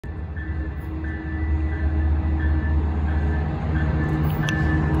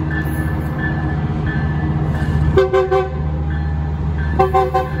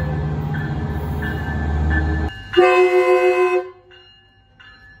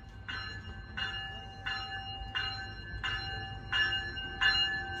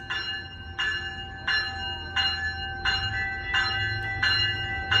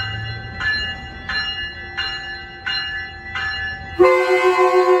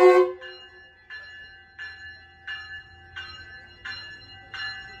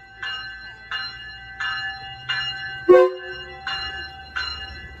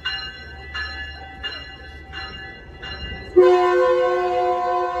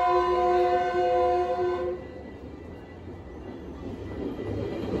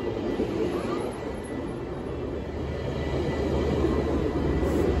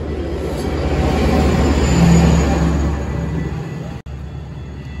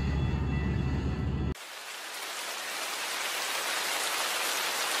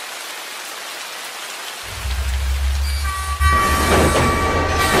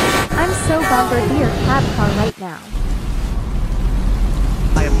bombardier cab car right now.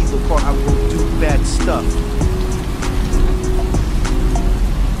 I am evil car, I will do bad stuff.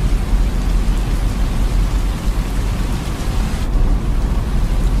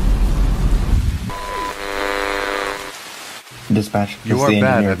 Dispatch, this You is are the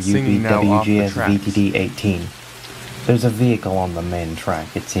bad engineer at of singing now off the UPWGS tracks. VTD-18. There's a vehicle on the main track.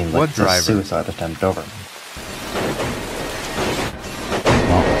 It seems like What it's a driver? suicide attempt. Over.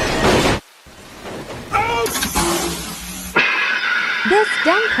 This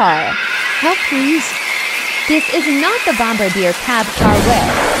dumb car. Help please. This is not the bombardier cab car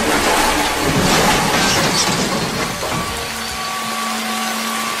way.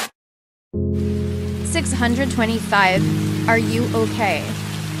 $625. Are you okay?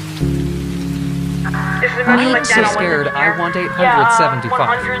 I'm so scared. I want 875.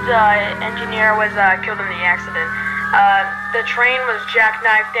 100's engineer was killed in the accident. The train was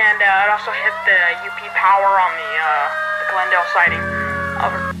jackknifed and it also hit the UP power on the Glendale siding.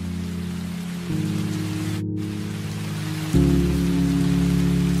 Over.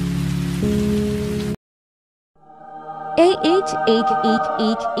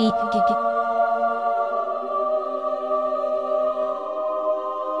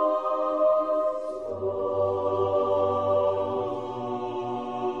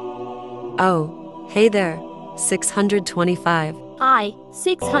 Oh, hey there, 625. Hi,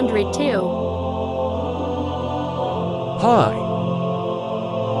 602. Hi.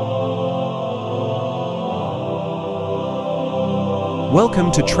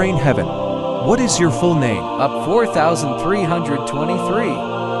 Welcome to Train Heaven. What is your full name? Up 4,323.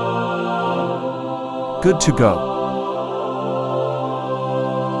 Good to go.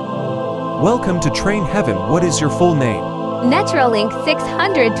 Welcome to Train Heaven. What is your full name? Netralink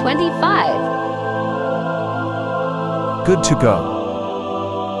 625. Good to go.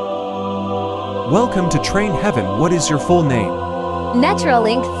 Welcome to Train Heaven. What is your full name?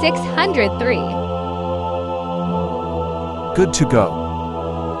 Netralink 603. Good to go.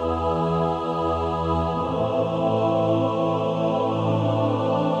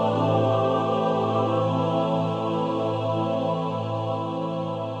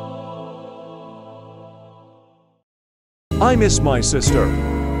 I miss my sister.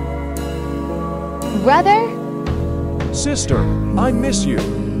 Brother? Sister, I miss you.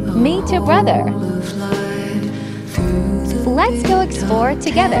 Me too, brother. Let's go explore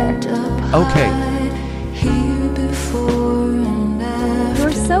together. Okay.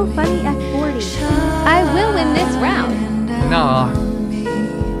 You're so funny at 40. I will win this round. Nah.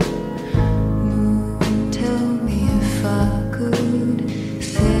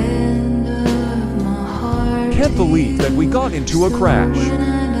 Can't believe that we got into a crash.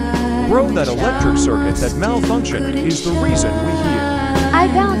 Bro, that electric circuit that malfunctioned is the reason we here. I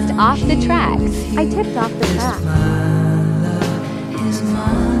bounced off the tracks. I tipped off the track.